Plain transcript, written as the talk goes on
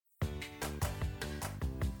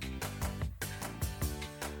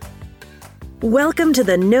Welcome to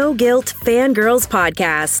the No Guilt Fangirls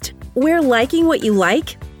podcast, where liking what you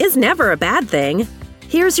like is never a bad thing.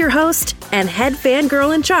 Here's your host and head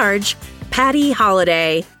fangirl in charge, Patty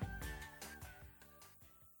Holiday.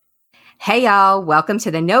 Hey y'all, welcome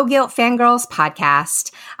to the No Guilt Fangirls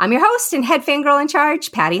podcast. I'm your host and head fangirl in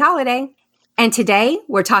charge, Patty Holiday. And today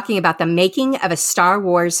we're talking about the making of a Star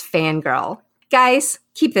Wars fangirl. Guys,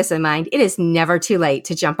 keep this in mind. It is never too late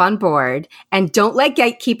to jump on board, and don't let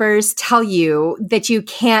gatekeepers tell you that you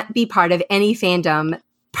can't be part of any fandom.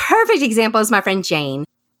 Perfect example is my friend Jane.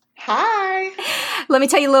 Hi. Let me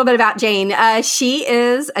tell you a little bit about Jane. She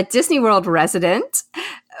is a Disney World resident.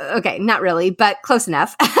 Okay, not really, but close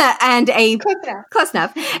enough. Close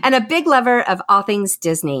enough. And a big lover of all things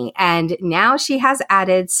Disney. And now she has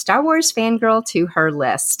added Star Wars Fangirl to her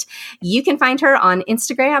list. You can find her on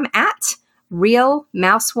Instagram at Real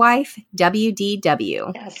Mousewife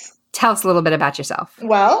WDW. Yes. Tell us a little bit about yourself.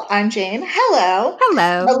 Well, I'm Jane. Hello.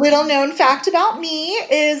 Hello. A little known fact about me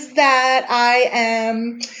is that I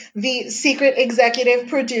am the secret executive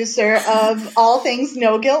producer of All Things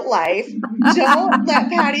No Guilt Life. Don't let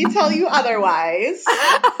Patty tell you otherwise.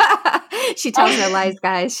 She tells no lies,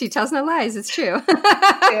 guys. She tells no lies. It's true.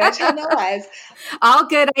 I tell no lies. All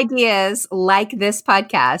good ideas like this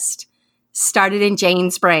podcast started in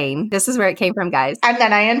Jane's brain. This is where it came from, guys. And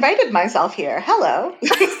then I invited myself here. Hello.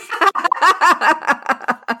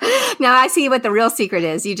 Now I see what the real secret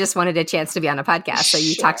is. You just wanted a chance to be on a podcast, so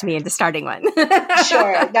you talked me into starting one.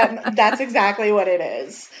 Sure. That's exactly what it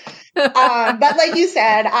is. But like you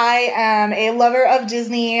said, I am a lover of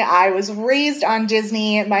Disney. I was raised on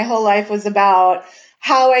Disney. My whole life was about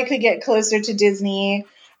how I could get closer to Disney.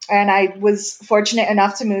 And I was fortunate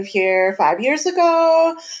enough to move here 5 years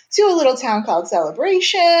ago to a little town called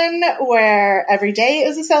Celebration, where every day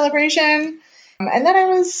is a celebration. And then I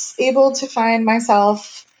was able to find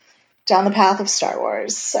myself down the path of Star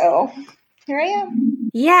Wars. So here I am.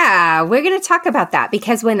 Yeah, we're going to talk about that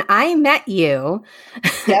because when I met you,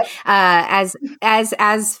 yep. as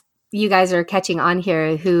you guys are catching on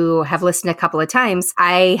here who have listened a couple of times,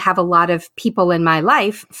 I have a lot of people in my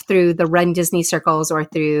life through the Run Disney circles or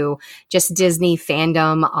through just Disney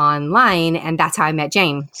fandom online. And that's how I met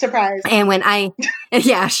Jane. Surprise. And when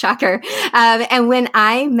yeah, shocker. And when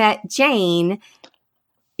I met Jane,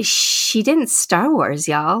 she didn't Star Wars,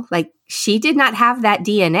 y'all. Like, she did not have that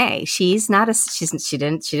DNA. She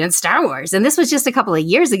didn't Star Wars. And this was just a couple of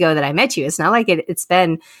years ago that I met you. It's not like it's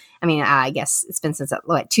been, I guess it's been since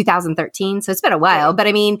 2013. So it's been a while,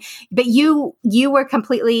 but you were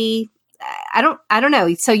completely, I don't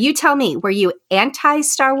know. So you tell me, were you anti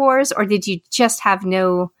Star Wars or did you just have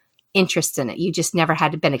no interest in it? You just never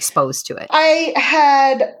had been exposed to it. I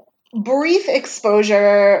had brief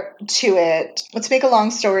exposure to it. Let's make a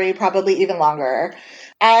long story probably even longer.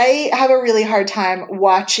 I have a really hard time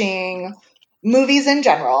watching movies in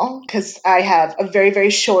general because I have a very,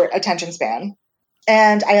 very short attention span.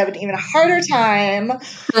 And I have an even harder time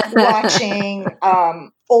watching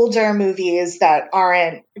older movies that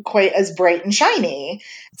aren't quite as bright and shiny.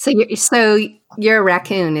 So you're a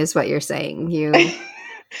raccoon is what you're saying. You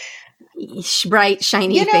bright,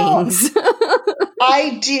 shiny things.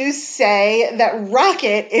 I do say that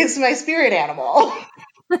Rocket is my spirit animal.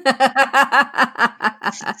 All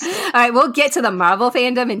right, we'll get to the Marvel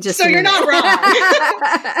fandom in just a minute. So you're not wrong.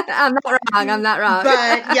 I'm not wrong.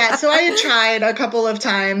 But yeah, so I had tried a couple of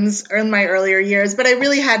times in my earlier years, but I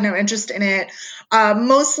really had no interest in it.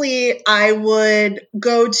 Mostly I would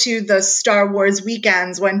go to the Star Wars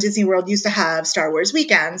weekends when Disney World used to have Star Wars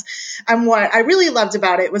weekends. And what I really loved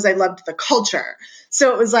about it was I loved the culture.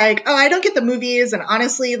 So it was like, I don't get the movies. And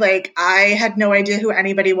honestly, I had no idea who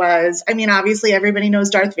anybody was. Obviously everybody knows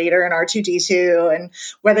Darth Vader and R2-D2 and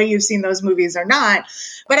whether you've seen those movies or not.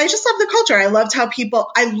 But I just loved the culture. I loved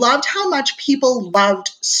how much people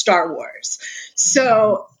loved Star Wars.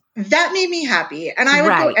 So that made me happy. And I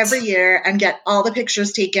would go every year and get all the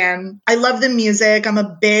pictures taken. I love the music. I'm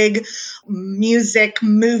a big music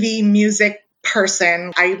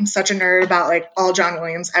person. I'm such a nerd about all John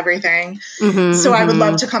Williams, everything. So I would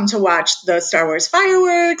love to come to watch the Star Wars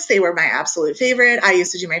fireworks. They were my absolute favorite. I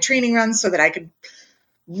used to do my training runs so that I could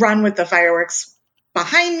run with the fireworks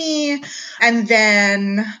behind me. And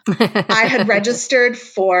then I had registered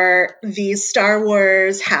for the Star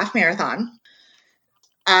Wars half marathon.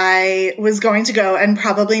 I was going to go and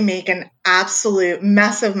probably make an absolute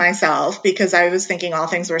mess of myself because I was thinking all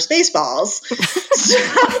things were Spaceballs.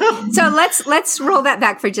 So let's roll that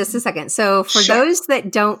back for just a second. So for those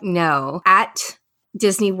that don't know, at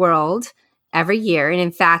Disney World, every year. And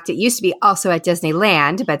in fact, it used to be also at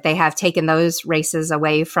Disneyland, but they have taken those races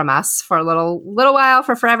away from us for a little while,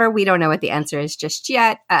 for forever. We don't know what the answer is just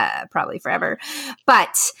yet, probably forever.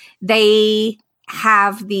 But they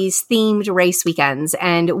have these themed race weekends.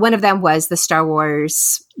 And one of them was the Star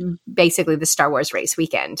Wars, basically the Star Wars race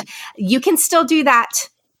weekend. You can still do that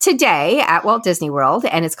today at Walt Disney World,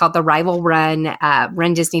 and it's called the Rival Run.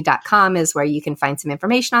 RunDisney.com is where you can find some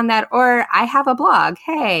information on that. Or I have a blog.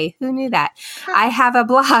 Hey, who knew that? I have a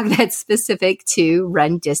blog that's specific to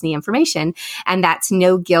Run Disney information, and that's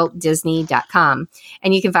NoGuiltDisney.com.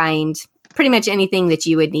 And you can find pretty much anything that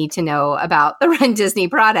you would need to know about the Run Disney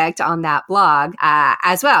product on that blog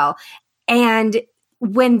as well. And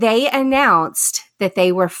when they announced that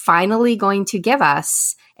they were finally going to give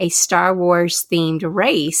us a Star Wars themed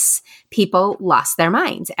race, people lost their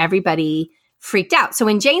minds. Everybody freaked out. So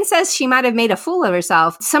when Jane says she might have made a fool of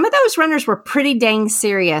herself, some of those runners were pretty dang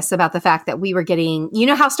serious about the fact that we were getting, you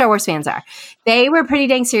know how Star Wars fans are. They were pretty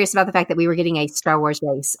dang serious about the fact that we were getting a Star Wars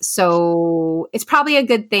race. So it's probably a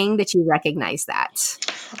good thing that you recognize that.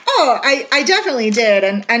 Oh, I definitely did.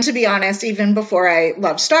 And to be honest, even before I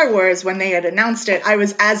loved Star Wars, when they had announced it, I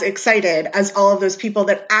was as excited as all of those people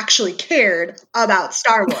that actually cared about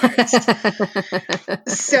Star Wars.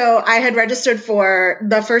 So I had registered for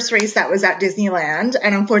the first race that was at Disneyland.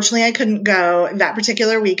 And unfortunately, I couldn't go that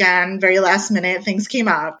particular weekend. Very last minute, things came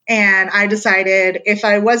up. And I decided if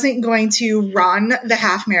I wasn't going to run the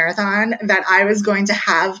half marathon, that I was going to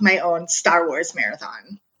have my own Star Wars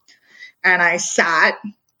marathon. And I sat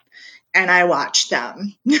and I watched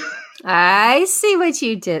them. I see what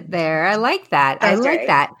you did there. I like that. That's I like great.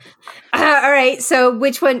 that. All right. So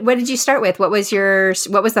which one, what did you start with? What was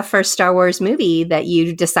the first Star Wars movie that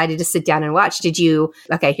you decided to sit down and watch?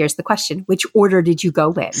 Okay, here's the question. Which order did you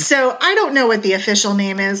go in? So I don't know what the official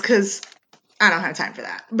name is because I don't have time for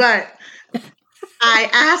that. But I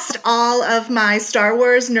asked all of my Star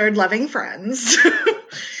Wars nerd-loving friends,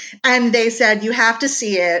 and they said, you have to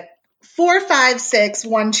see it 4, 5, 6,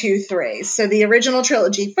 1, 2, 3. So the original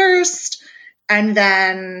trilogy first, and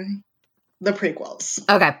then the prequels.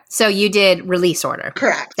 Okay. So you did release order.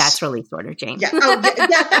 Correct. That's release order, Jane. Yeah. Oh,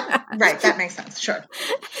 yeah, right. That makes sense. Sure.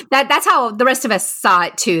 That's how the rest of us saw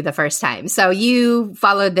it too the first time. So you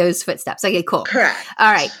followed those footsteps. Okay, cool. Correct.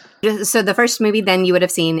 All right. So the first movie then you would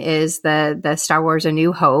have seen is the Star Wars A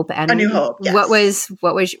New Hope. And A New Hope. Yes.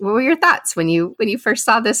 What were your thoughts when you first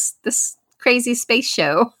saw this crazy space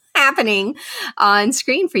show happening on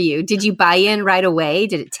screen for you? Did you buy in right away?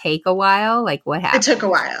 Did it take a while? Like what happened? It took a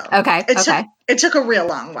while. Okay. It took a real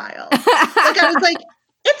long while. I was like,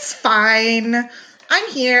 it's fine. I'm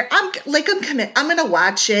here. I'm committed. I'm going to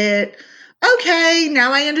watch it. Okay,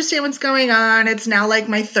 now I understand what's going on. It's now like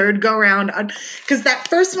my third go round, because that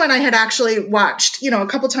first one I had actually watched, a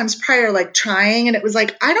couple times prior, like trying, and it was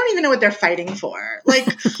like, I don't even know what they're fighting for. Like,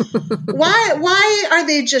 why are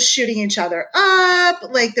they just shooting each other up?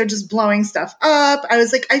 Like they're just blowing stuff up. I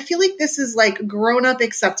was like, I feel like this is like grown up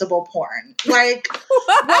acceptable porn. Like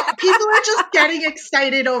people are just getting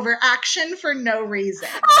excited over action for no reason.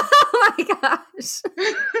 Oh my gosh.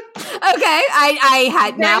 Okay,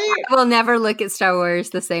 I will never look at Star Wars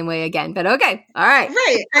the same way again, but okay. All right.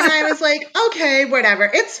 Right. And I was like, okay, whatever.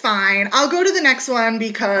 It's fine. I'll go to the next one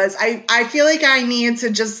because I feel like I need to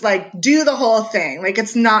just like do the whole thing. Like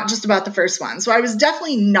it's not just about the first one. So I was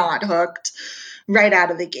definitely not hooked right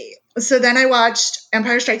out of the gate. So then I watched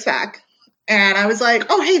Empire Strikes Back and I was like,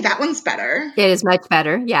 oh, hey, that one's better. It is much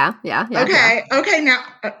better. Yeah. Okay. Yeah. Okay. Now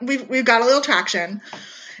we've got a little traction.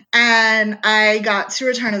 And I got to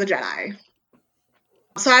Return of the Jedi.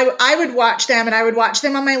 So I would watch them, and I would watch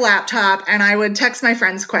them on my laptop, and I would text my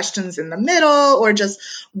friends questions in the middle or just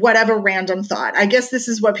whatever random thought. I guess this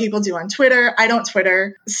is what people do on Twitter. I don't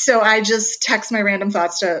Twitter, so I just text my random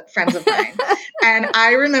thoughts to friends of mine. And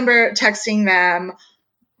I remember texting them,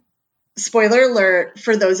 spoiler alert,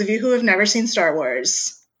 for those of you who have never seen Star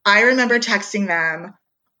Wars, I remember texting them,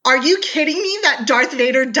 are you kidding me that Darth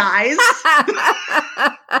Vader dies?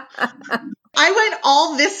 I went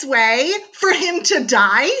all this way for him to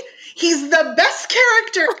die? He's the best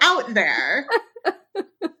character out there.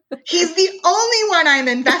 He's the only one I'm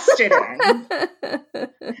invested in.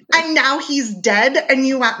 And now he's dead and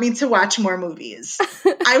you want me to watch more movies.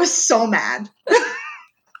 I was so mad.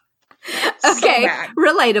 Okay, so mad.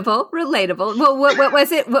 Relatable. Well, what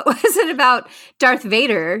was it? What was it about Darth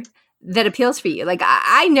Vader that appeals for you? Like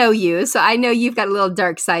I know you, so I know you've got a little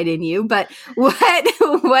dark side in you. But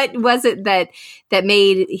what was it that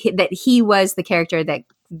made that he was the character that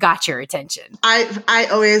got your attention? I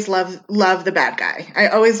always love the bad guy. I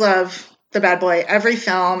always love the bad boy. Every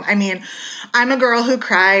film. I mean, I'm a girl who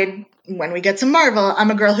cried when we get to Marvel,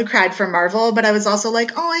 I'm a girl who cried for Marvel, but I was also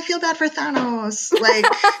like, oh, I feel bad for Thanos. Like,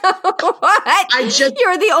 what?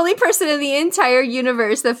 You're the only person in the entire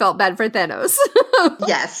universe that felt bad for Thanos.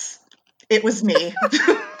 Yes, it was me.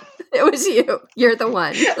 It was you. You're the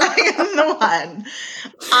one. I am the one.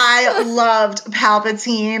 I loved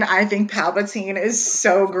Palpatine. I think Palpatine is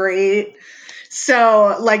so great.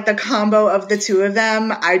 So, like, the combo of the two of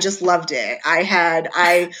them, I just loved it.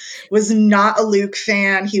 I was not a Luke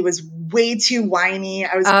fan. He was way too whiny.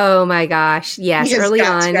 Oh my gosh. Yes. Early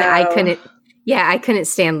on, I couldn't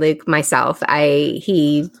stand Luke myself.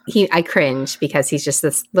 I cringed because he's just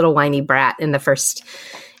this little whiny brat in the first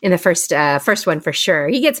one for sure.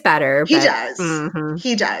 He gets better. He does. Mm-hmm.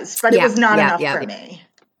 He does. But it was not enough for me.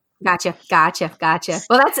 Gotcha.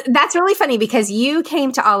 Well, that's really funny because you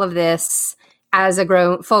came to all of this as a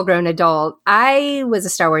full-grown adult. I was a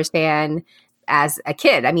Star Wars fan as a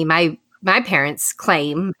kid. I mean, my parents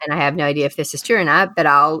claim, and I have no idea if this is true or not, but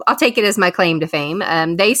I'll take it as my claim to fame.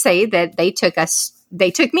 They say that they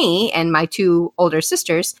took me and my two older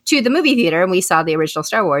sisters to the movie theater, and we saw the original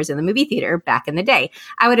Star Wars in the movie theater back in the day.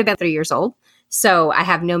 I would have been 3 years old, so I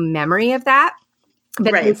have no memory of that.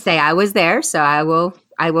 But they say I was there, so I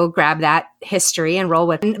will grab that history and roll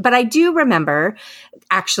with it. But I do remember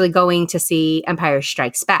actually going to see Empire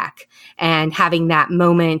Strikes Back and having that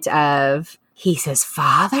moment of, he says,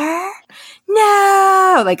 "Father?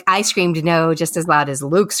 No!" Like, I screamed no just as loud as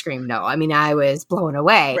Luke screamed no. I mean, I was blown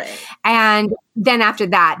away. Right. And then after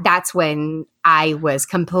that, that's when I was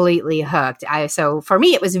completely hooked. So for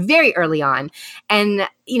me, it was very early on. And,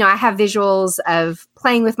 I have visuals of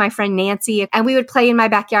playing with my friend Nancy, and we would play in my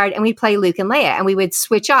backyard, and we'd play Luke and Leia, and we would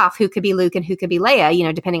switch off who could be Luke and who could be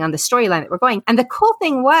Leia, depending on the storyline that we're going. And the cool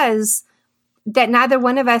thing was that neither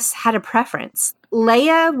one of us had a preference.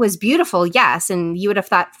 Leia was beautiful, yes, and you would have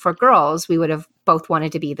thought for girls, we would have both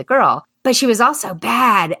wanted to be the girl. But she was also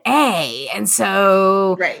bad, and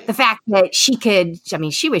so the fact that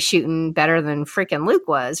she was shooting better than freaking Luke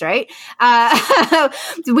was, right?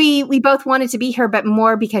 We both wanted to be her, but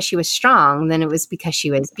more because she was strong than it was because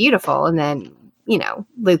she was beautiful. And then,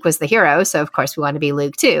 Luke was the hero, so of course we wanted to be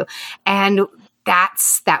Luke too. And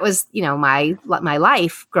that was, my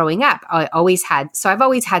life growing up. I've always had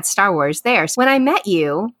Star Wars there. So when I met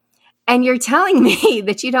you, and you're telling me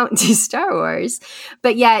that you don't do Star Wars,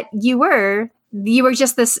 but yet you were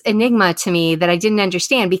just this enigma to me that I didn't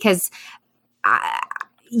understand, because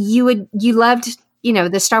you loved,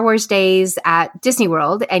 the Star Wars days at Disney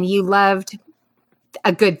World, and you loved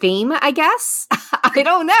a good theme, I guess. I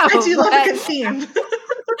don't know. I do love a good theme.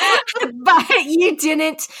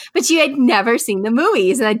 But you had never seen the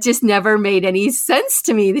movies, and it just never made any sense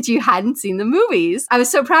to me that you hadn't seen the movies. I was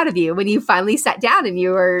so proud of you when you finally sat down and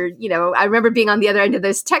you were, I remember being on the other end of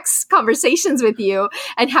those text conversations with you,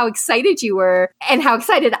 and how excited you were and how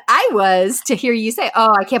excited I was to hear you say,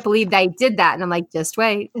 "Oh, I can't believe I did that." And I'm like, just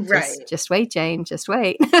wait, just wait, Jane, just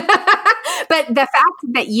wait. But the fact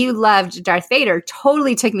that you loved Darth Vader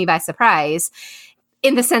totally took me by surprise,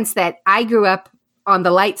 in the sense that I grew up on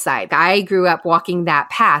the light side. I grew up walking that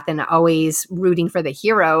path and always rooting for the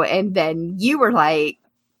hero. And then you were like,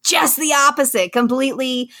 just the opposite,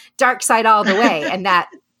 completely dark side all the way. And that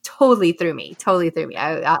totally threw me.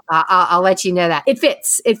 I'll let you know that it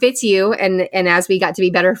fits you. And as we got to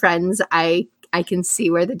be better friends, I can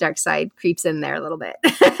see where the dark side creeps in there a little bit.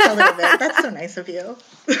 A little bit. That's so nice of you.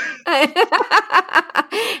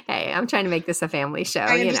 Hey, I'm trying to make this a family show.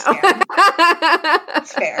 I understand.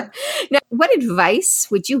 It's fair. Now, what advice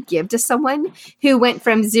would you give to someone who went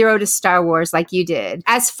from 0 to Star Wars like you did,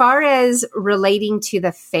 as far as relating to the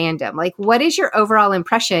fandom? Like, what is your overall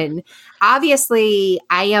impression? Obviously,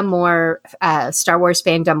 I am more Star Wars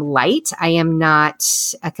fandom light. I am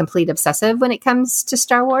not a complete obsessive when it comes to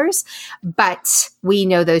Star Wars, but we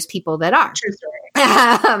know those people that are. True story.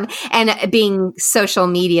 And being social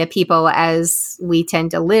media people, as we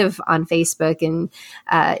tend to live on Facebook and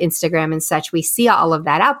Instagram and such, we see all of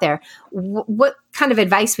that out there. What kind of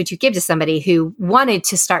advice would you give to somebody who wanted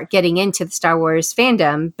to start getting into the Star Wars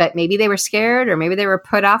fandom, but maybe they were scared, or maybe they were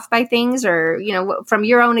put off by things, or, from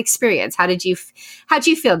your own experience, how'd you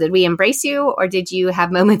feel? Did we embrace you, or did you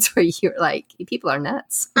have moments where you were like, people are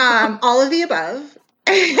nuts? All of the above.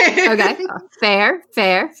 Okay. Fair.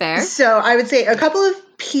 So I would say a couple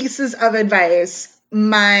of pieces of advice.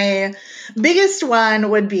 My biggest one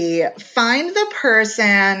would be, find the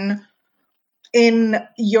person in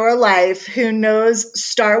your life who knows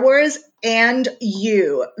Star Wars and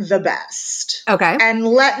you the best. Okay. And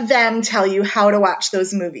let them tell you how to watch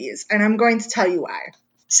those movies. And I'm going to tell you why.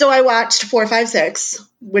 So I watched 4, 5, 6,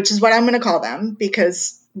 which is what I'm going to call them,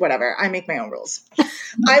 because whatever. I make my own rules.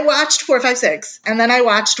 I watched 4, 5, 6, and then I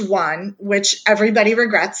watched 1, which everybody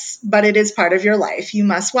regrets, but it is part of your life. You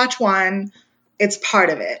must watch 1. It's part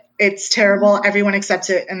of it. It's terrible. Everyone accepts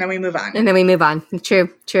it, and then we move on.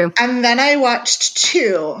 True. And then I watched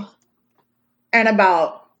 2, and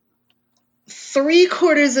about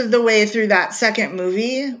 3/4 of the way through that second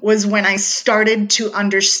movie was when I started to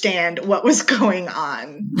understand what was going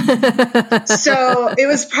on. So it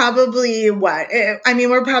was probably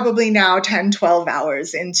we're probably now 10, 12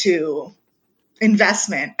 hours into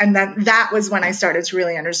investment. And then that was when I started to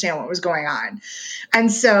really understand what was going on.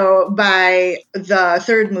 And so by the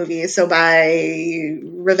third movie, so by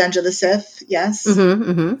Revenge of the Sith, yes?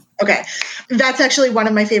 Okay. That's actually one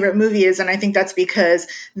of my favorite movies. And I think that's because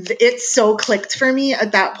it so clicked for me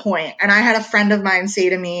at that point. And I had a friend of mine say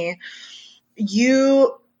to me,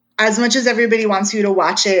 as much as everybody wants you to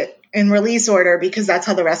watch it in release order, because that's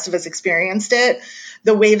how the rest of us experienced it,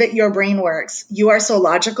 the way that your brain works, you are so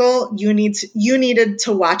logical. You needed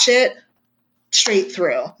to watch it straight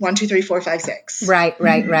through 1, 2, 3, 4, 5, 6.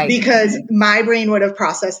 Right. Because my brain would have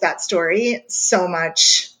processed that story so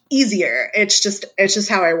much easier. It's just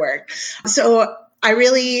how I work. So I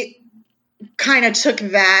really kind of took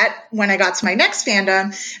that when I got to my next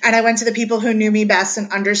fandom, and I went to the people who knew me best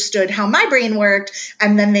and understood how my brain worked,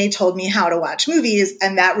 and then they told me how to watch movies,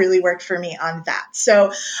 and that really worked for me on that.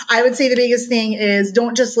 So I would say the biggest thing is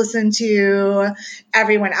don't just listen to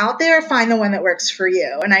everyone out there, find the one that works for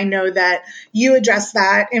you. And I know that you address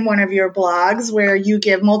that in one of your blogs where you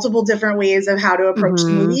give multiple different ways of how to approach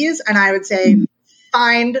movies, and I would say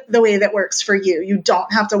find the way that works for you. You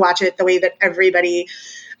don't have to watch it the way that everybody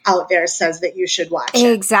out there says that you should watch it.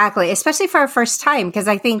 Exactly. Especially for a first time. Because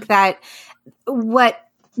I think that what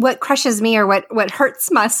crushes me or what hurts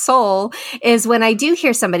my soul is when I do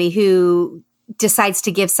hear somebody who decides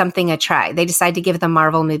to give something a try. They decide to give the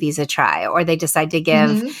Marvel movies a try, or they decide to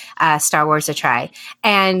give Star Wars a try.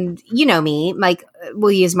 And you know me, like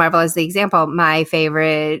we'll use Marvel as the example. My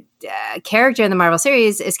favorite character in the Marvel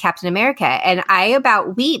series is Captain America. And I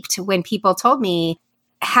about weeped when people told me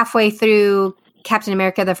halfway through Captain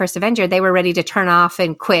America, the First Avenger, they were ready to turn off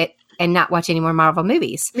and quit and not watch any more Marvel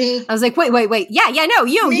movies. Me. I was like, wait. Yeah, no,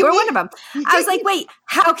 you were one of them. I was like, wait,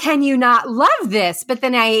 how can you not love this? But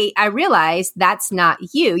then I realized that's not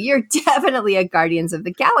you. You're definitely a Guardians of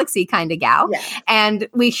the Galaxy kind of gal. Yeah. And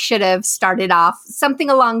we should have started off something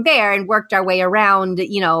along there and worked our way around,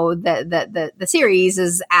 the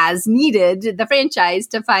series as needed, the franchise,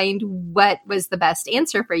 to find what was the best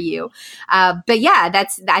answer for you. But yeah,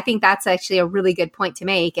 I think that's actually a really good point to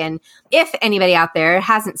make. And if anybody out there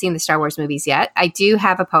hasn't seen the Star Wars movies yet, I do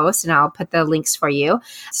have a post and I'll put the links for you.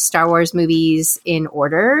 Star Wars movies in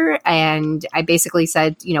order. And I basically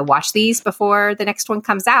said, watch these before the next one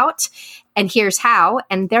comes out. And here's how.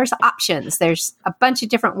 And there's options. There's a bunch of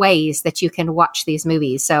different ways that you can watch these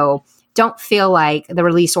movies. So don't feel like the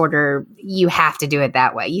release order, you have to do it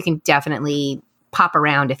that way. You can definitely pop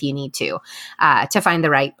around if you need to find the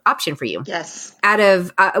right option for you. Yes. Out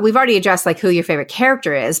of, we've already addressed like who your favorite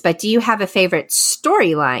character is, but do you have a favorite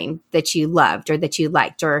storyline that you loved or that you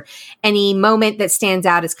liked, or any moment that stands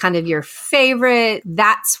out as kind of your favorite?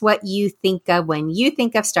 That's what you think of when you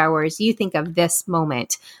think of Star Wars. You think of this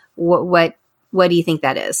moment. What do you think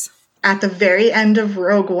that is? At the very end of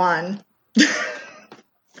Rogue One,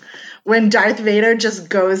 when Darth Vader just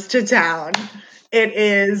goes to town, it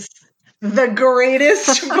is the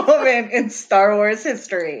greatest moment in Star Wars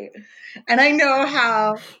history. And I know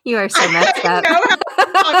how you are so messed up. I know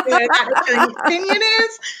how popular that opinion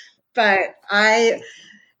is, but I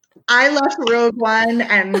left Rogue One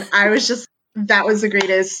and I was just, that was the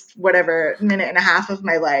greatest minute and a half of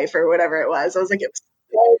my life or whatever it was. I was like, it was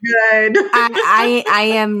so good. I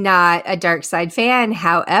am not a dark side fan.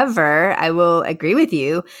 However, I will agree with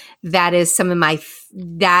you. That is one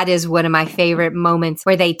of my favorite moments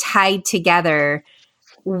where they tied together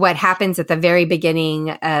what happens at the very beginning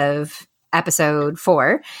of episode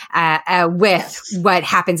 4 with what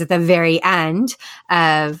happens at the very end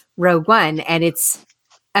of Rogue One. And it's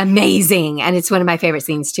amazing. And it's one of my favorite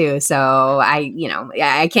scenes too. So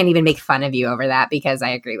I can't even make fun of you over that because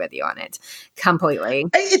I agree with you on it completely.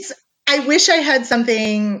 I wish I had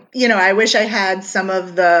something, I wish I had some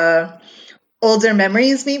of the older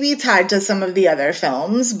memories maybe tied to some of the other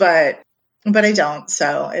films, but I don't.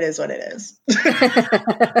 So it is what it is.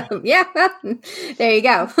 Yeah, there you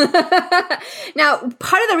go. Now,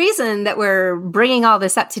 part of the reason that we're bringing all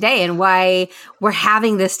this up today and why we're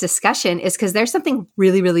having this discussion is because there's something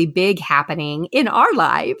really, really big happening in our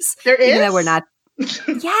lives. There is? Even though we're not.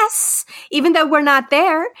 Yes. Even though we're not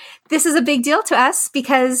there, this is a big deal to us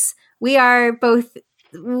because we are both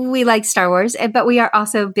we like Star Wars, but we are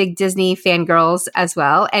also big Disney fangirls as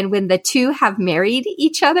well. And when the two have married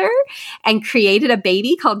each other and created a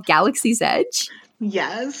baby called Galaxy's Edge.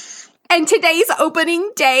 Yes. And today's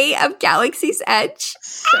opening day of Galaxy's Edge.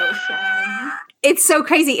 So fun. It's so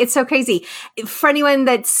crazy. It's so crazy. For anyone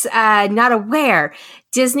that's not aware,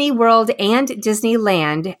 Disney World and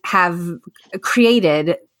Disneyland have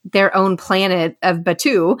created their own planet of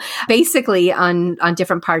Batu, basically on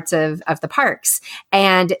different parts of the parks.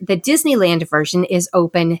 And the Disneyland version is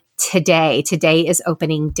open today. Today is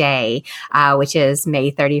opening day, which is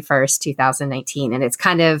May 31st, 2019. And it's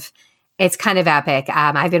kind of epic.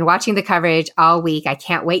 I've been watching the coverage all week. I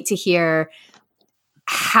can't wait to hear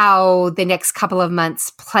how the next couple of months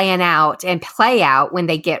plan out and play out when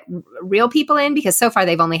they get real people in, because so far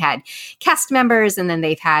they've only had cast members and then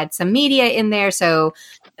they've had some media in there. So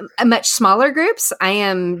much smaller groups. I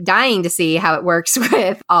am dying to see how it works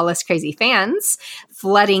with all us crazy fans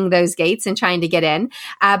flooding those gates and trying to get in.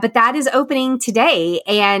 But that is opening today.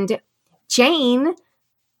 And Jane,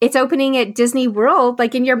 it's opening at Disney World,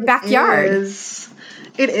 like in your backyard.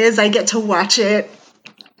 It is. I get to watch it.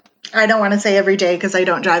 I don't want to say every day because I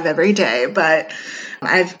don't drive every day, but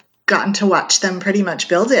I've gotten to watch them pretty much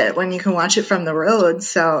build it when you can watch it from the road.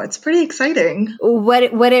 So it's pretty exciting. What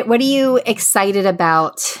are you excited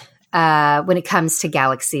about when it comes to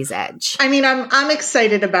Galaxy's Edge? I mean, I'm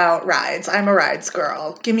excited about rides. I'm a rides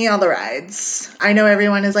girl. Give me all the rides. I know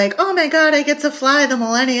everyone is like, oh my God, I get to fly the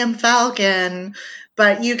Millennium Falcon.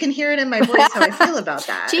 But you can hear it in my voice how I feel about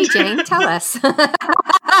that. Gee, Jane, tell us.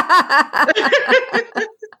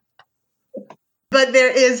 But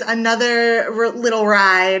there is another little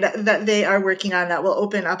ride that they are working on that will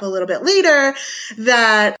open up a little bit later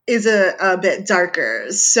that is a bit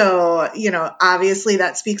darker. So, obviously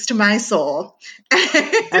that speaks to my soul.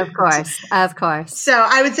 Of course. So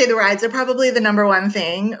I would say the rides are probably the number one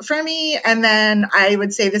thing for me. And then I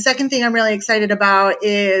would say the second thing I'm really excited about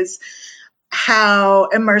is how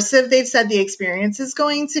immersive they've said the experience is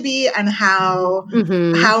going to be and how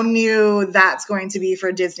new that's going to be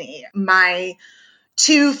for Disney. My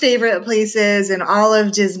two favorite places in all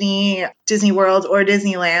of Disney World or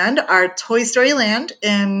Disneyland are Toy Story Land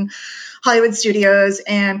in Hollywood Studios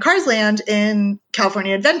and Cars Land in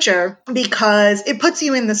California Adventure, because it puts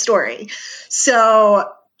you in the story. So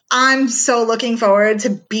I'm so looking forward to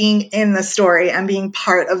being in the story and being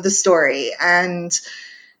part of the story. And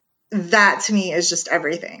that to me is just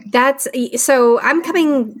everything. So I'm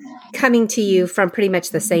coming to you from pretty much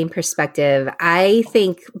the same perspective. I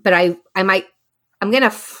think, but I'm going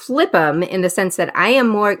to flip them in the sense that I am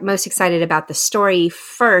most excited about the story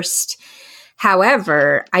first.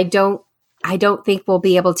 However, I don't think we'll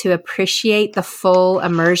be able to appreciate the full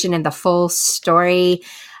immersion and the full story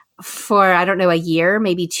for, I don't know, a year,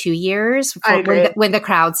 maybe 2 years when the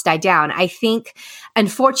crowds die down. I think,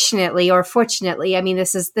 unfortunately or fortunately, I mean,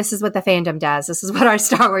 this is what the fandom does. This is what our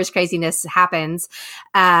Star Wars craziness happens.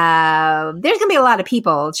 There's going to be a lot of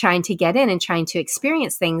people trying to get in and trying to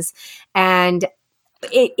experience things. And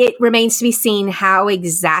it remains to be seen how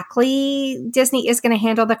exactly Disney is going to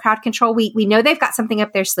handle the crowd control. We know they've got something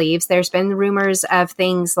up their sleeves. There's been rumors of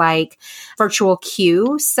things like virtual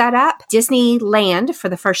queue set up. Disneyland, for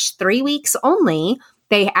the first 3 weeks only,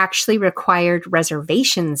 they actually required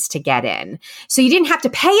reservations to get in. So you didn't have to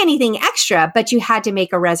pay anything extra, but you had to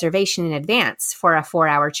make a reservation in advance for a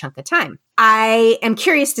 4-hour chunk of time. I am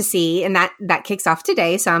curious to see, and that kicks off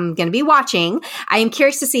today, so I'm going to be watching. I am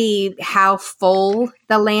curious to see how full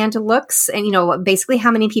the land looks, and basically how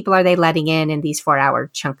many people are they letting in these 4-hour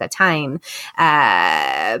chunk of time,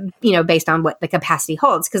 based on what the capacity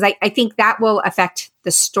holds. Because I think that will affect the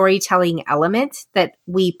storytelling element that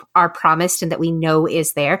we are promised and that we know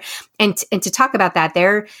is there. And to talk about that,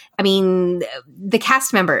 the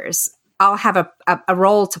cast members all have a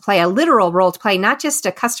role to play, a literal role to play, not just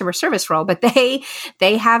a customer service role, but they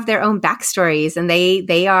have their own backstories and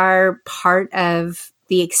they are part of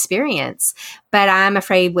the experience. But I'm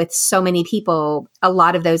afraid with so many people, a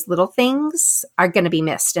lot of those little things are going to be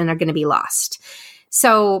missed and are going to be lost.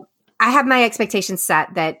 So I have my expectations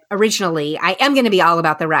set that originally I am going to be all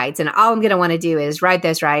about the rides, and all I'm going to want to do is ride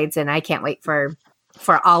those rides, and I can't wait for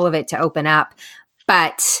all of it to open up.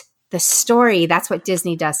 But the story, that's what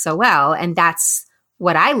Disney does so well. And that's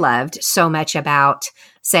what I loved so much about,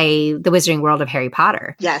 say, the Wizarding World of Harry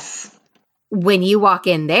Potter. Yes. When you walk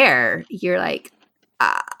in there, you're like,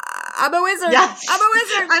 I'm a wizard. Yes. I'm a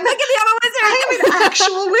wizard. Look at me, I'm a wizard. I'm an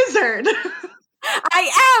actual wizard.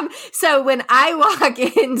 I am. So when I walk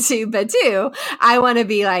into Batu, I want to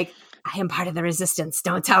be like, I am part of the resistance.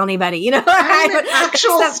 Don't tell anybody, I'm an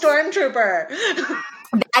actual stormtrooper.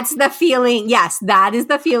 That's the feeling. Yes, that is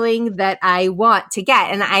the feeling that I want to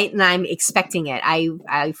get, and I'm expecting it.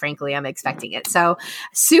 I frankly am expecting it. So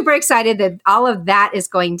super excited that all of that is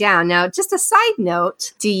going down. Now, just a side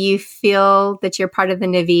note: do you feel that you're part of the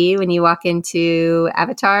Na'vi when you walk into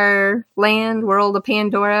Avatar Land, World of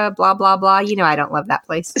Pandora, blah blah blah? You know, I don't love that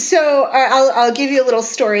place. So I'll give you a little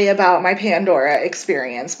story about my Pandora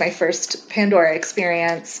experience, my first Pandora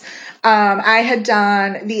experience. I had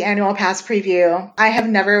done the annual pass preview. I have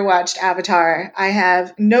never watched Avatar. I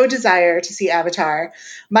have no desire to see Avatar.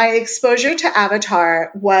 My exposure to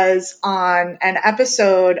Avatar was on an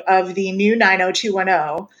episode of the new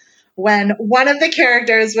 90210 when one of the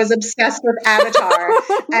characters was obsessed with Avatar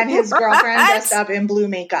and his girlfriend dressed up in blue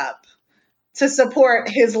makeup to support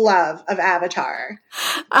his love of Avatar.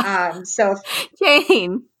 So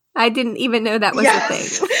Jane, I didn't even know that was a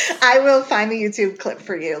thing. I will find the YouTube clip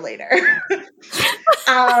for you later.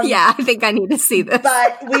 Yeah, I think I need to see this.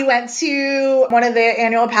 But we went to one of the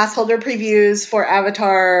annual pass holder previews for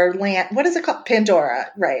Avatar Land. What is it called?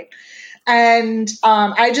 Pandora, right? And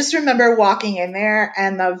I just remember walking in there,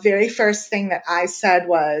 and the very first thing that I said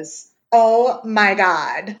was, "Oh my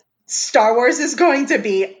God, Star Wars is going to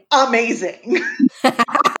be amazing."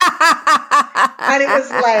 And it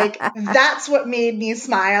was like, that's what made me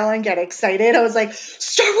smile and get excited. I was like,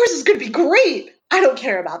 Star Wars is going to be great. I don't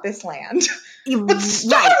care about this land, but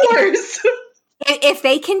Star Wars. If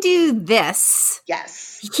they can do this,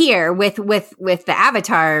 yes, here with the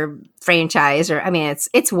Avatar franchise, or I mean,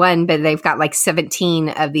 it's one, but they've got like 17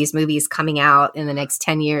 of these movies coming out in the next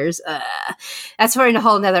 10 years. That's for a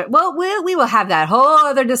whole nother. Well, we will have that whole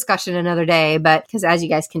other discussion another day. But because as you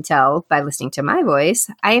guys can tell by listening to my voice,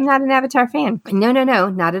 I am not an Avatar fan. No,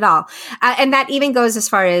 not at all. And that even goes as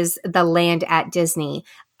far as the land at Disney.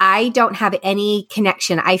 I don't have any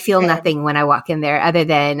connection. I feel nothing when I walk in there other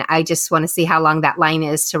than I just want to see how long that line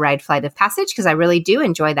is to ride Flight of Passage, because I really do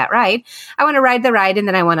enjoy that ride. I want to ride the ride and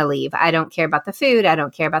then I want to leave. I don't care about the food. I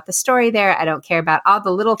don't care about the story there. I don't care about all the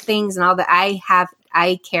little things and all that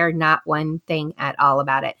I care not one thing at all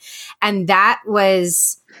about it. And that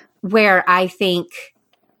was where I think,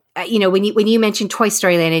 when you mentioned Toy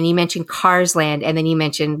Story Land and you mentioned Cars Land and then you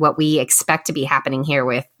mentioned what we expect to be happening here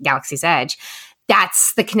with Galaxy's Edge,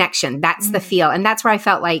 that's the connection. That's the feel. And that's where I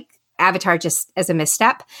felt like Avatar just as a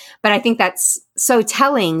misstep. But I think that's so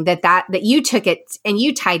telling that you took it and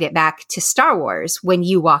you tied it back to Star Wars when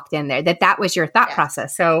you walked in there, that was your thought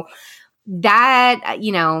process. So that,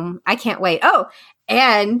 I can't wait. Oh,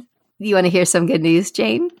 and you want to hear some good news,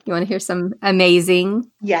 Jane? You want to hear some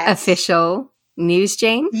amazing official news,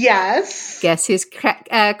 Jane? Yes. Guess who's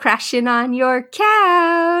crashing on your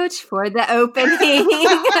couch for the opening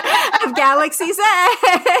of Galaxy's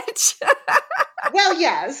Edge? Well,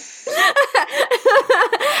 yes.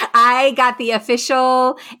 I got the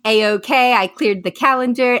official A-OK. I cleared the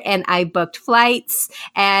calendar and I booked flights.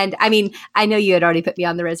 And I mean, I know you had already put me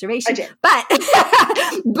on the reservation, I did.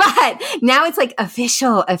 but now it's like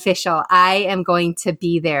official. I am going to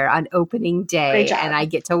be there on opening day. Great job. And I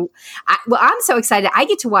get to, I'm so excited. I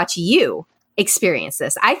get to watch you experience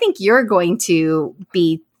this. I think you're going to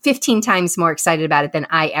be 15 times more excited about it than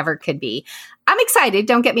I ever could be. I'm excited,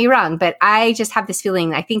 don't get me wrong, but I just have this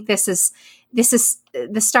feeling. I think this is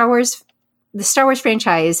the Star Wars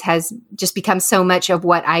franchise has just become so much of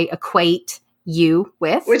what I equate you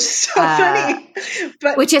with. Which is so funny.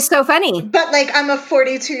 Which is so funny. But like, I'm a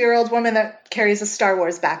 42-year-old woman that carries a Star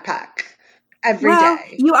Wars backpack every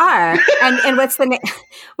day. You are. And what's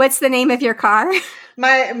the name of your car?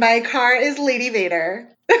 My car is Lady Vader.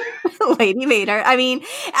 Lady Vader. I mean,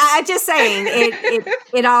 I'm just saying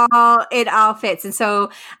it all fits. And so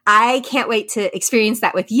I can't wait to experience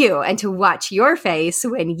that with you and to watch your face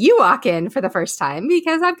when you walk in for the first time,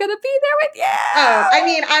 because I'm going to be there with you. Oh, I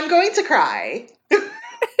mean, I'm going to cry.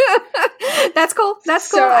 That's cool. That's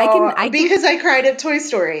so, cool. I can because I cried at Toy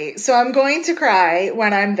Story. So I'm going to cry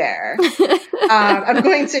when I'm there. I'm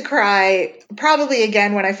going to cry probably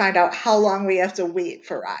again when I find out how long we have to wait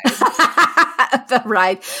for rides. The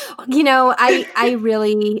ride. I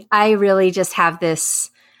really just have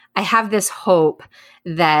this, I have this hope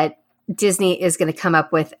that Disney is going to come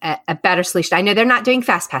up with a better solution. I know they're not doing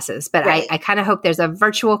fast passes, but right. I kind of hope there's a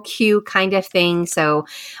virtual queue kind of thing. So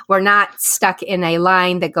we're not stuck in a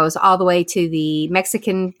line that goes all the way to the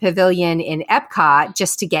Mexican pavilion in Epcot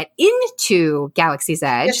just to get into Galaxy's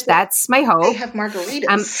Edge. Yes, that's my hope. They have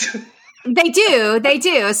margaritas. They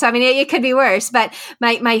do. So, I mean, it could be worse, but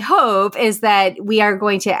my hope is that we are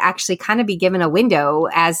going to actually kind of be given a window,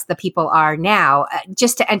 as the people are now,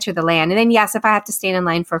 just to enter the land. And then, yes, if I have to stand in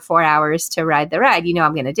line for 4 hours to ride the ride,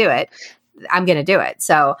 I'm going to do it. I'm going to do it.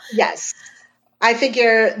 So, yes. I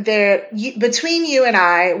figure between you and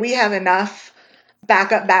I, we have enough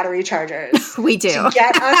backup battery chargers. We do. To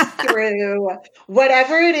get us through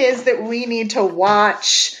whatever it is that we need to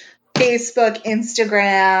watch, Facebook,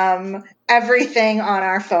 Instagram, everything on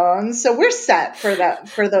our phones. So we're set for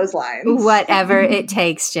those lines. Whatever it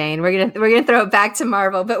takes, Jane. We're gonna throw it back to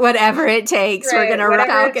Marvel, but whatever it takes, right, we're gonna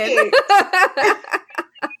rock it.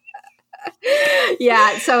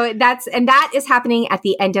 Yeah, so that is happening at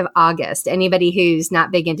the end of August. Anybody who's not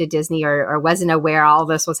big into Disney or wasn't aware all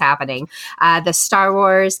this was happening, the Star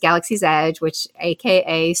Wars Galaxy's Edge, which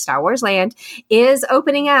aka Star Wars Land, is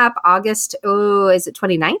opening up August. Oh, is it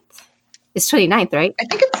 29th? It's 29th, right? I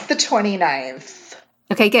think it's the 29th.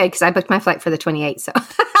 Okay, good, because I booked my flight for the 28th, so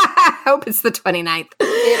I hope it's the 29th.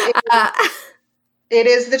 It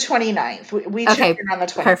is the 29th. We checked in on the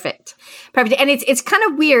 29th. Perfect. And it's kind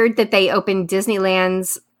of weird that they opened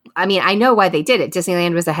Disneyland's. I mean, I know why they did it.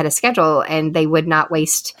 Disneyland was ahead of schedule, and they would not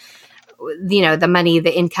waste, the money,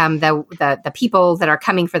 the income, the people that are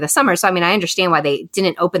coming for the summer. So, I mean, I understand why they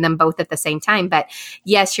didn't open them both at the same time. But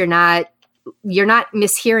yes, you're not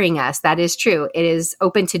mishearing us. That is true. It is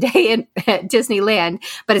open today at Disneyland,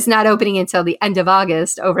 but it's not opening until the end of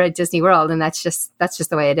August over at Disney World. And that's just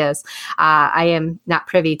the way it is. I am not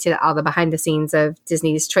privy to all the behind the scenes of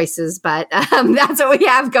Disney's choices, but that's what we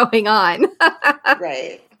have going on.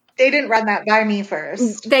 Right. They didn't run that by me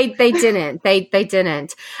first. They didn't. They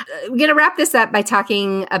didn't. We're going to wrap this up by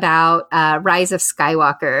talking about Rise of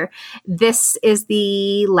Skywalker. This is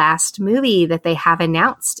the last movie that they have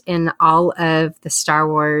announced in all of the Star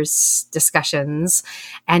Wars discussions,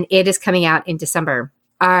 and it is coming out in December.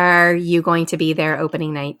 Are you going to be there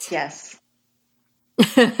opening night? Yes.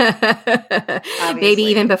 Maybe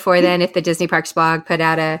even before then, if the Disney Parks blog put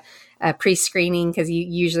out a pre-screening, because you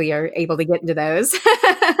usually are able to get into those.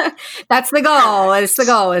 That's the goal. It's the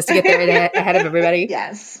goal is to get there ahead of everybody.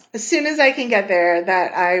 Yes. As soon as I can get there,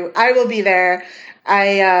 that I will be there.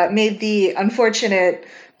 I made the unfortunate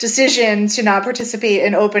decision to not participate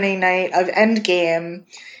in opening night of Endgame,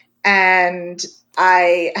 and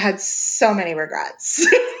I had so many regrets.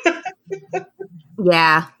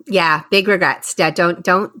 Yeah, big regrets. Yeah,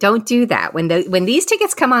 don't do that. When these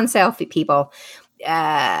tickets come on sale, people,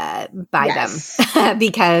 buy them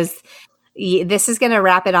because this is going to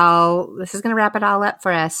wrap it all. This is going to wrap it all up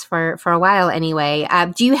for us for a while anyway.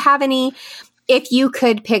 Do you have any? If you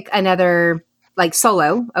could pick another, like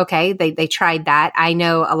Solo, okay, they tried that. I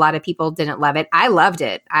know a lot of people didn't love it. I loved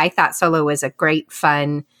it. I thought Solo was a great,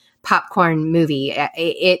 fun popcorn movie.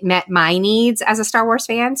 It met my needs as a Star Wars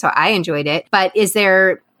fan, so I enjoyed it. But is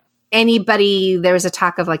there anybody, there was a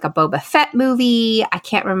talk of like a Boba Fett movie. I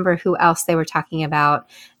can't remember who else they were talking about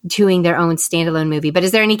doing their own standalone movie. But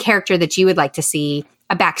is there any character that you would like to see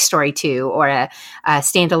a backstory to or a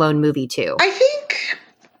standalone movie to? I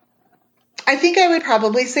think I would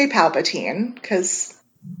probably say Palpatine, because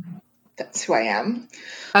that's who I am.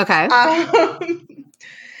 Okay.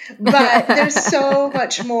 But there's so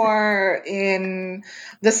much more in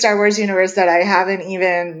the Star Wars universe that I haven't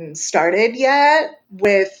even started yet,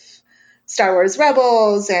 with Star Wars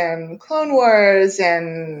Rebels and Clone Wars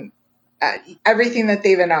and everything that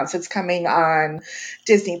they've announced that's coming on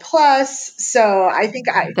Disney Plus. So I think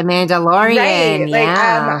The Mandalorian,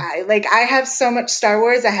 right, I have so much Star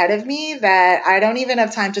Wars ahead of me that I don't even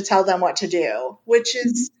have time to tell them what to do, which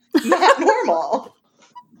is not normal.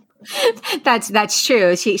 That's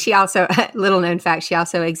true. She also, little known fact, she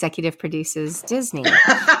also executive produces Disney.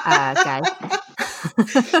 Guys.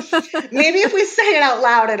 Maybe if we say it out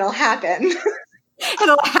loud, it'll happen.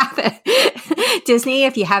 It'll happen. Disney,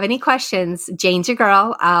 if you have any questions, Jane's your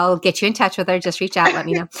girl. I'll get you in touch with her. Just reach out. Let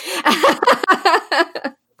me know.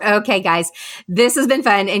 Okay, guys, this has been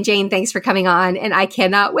fun. And Jane, thanks for coming on. And I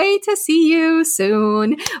cannot wait to see you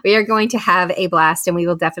soon. We are going to have a blast, and we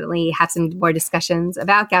will definitely have some more discussions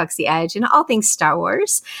about Galaxy Edge and all things Star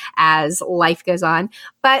Wars as life goes on.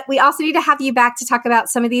 But we also need to have you back to talk about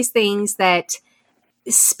some of these things that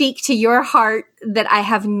speak to your heart that I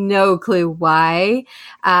have no clue why,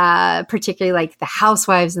 particularly like the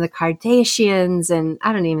Housewives and the Kardashians, and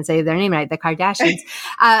I don't even say their name right, the Kardashians,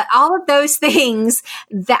 all of those things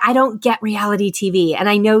that I don't get reality TV. And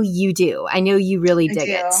I know you do. I know you really dig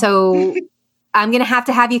it. So I'm going to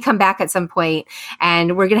have you come back at some point,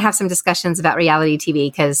 and we're going to have some discussions about reality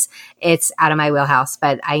TV because it's out of my wheelhouse,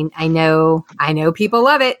 but I know people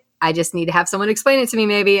love it. I just need to have someone explain it to me,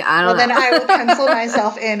 maybe. I don't know. Then I will pencil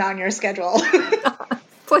myself in on your schedule.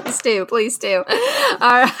 Please do.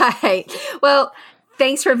 All right. Well,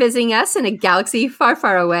 thanks for visiting us in a galaxy far,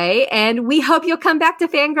 far away. And we hope you'll come back to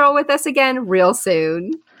Fangirl with us again real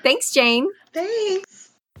soon. Thanks, Jane. Thanks.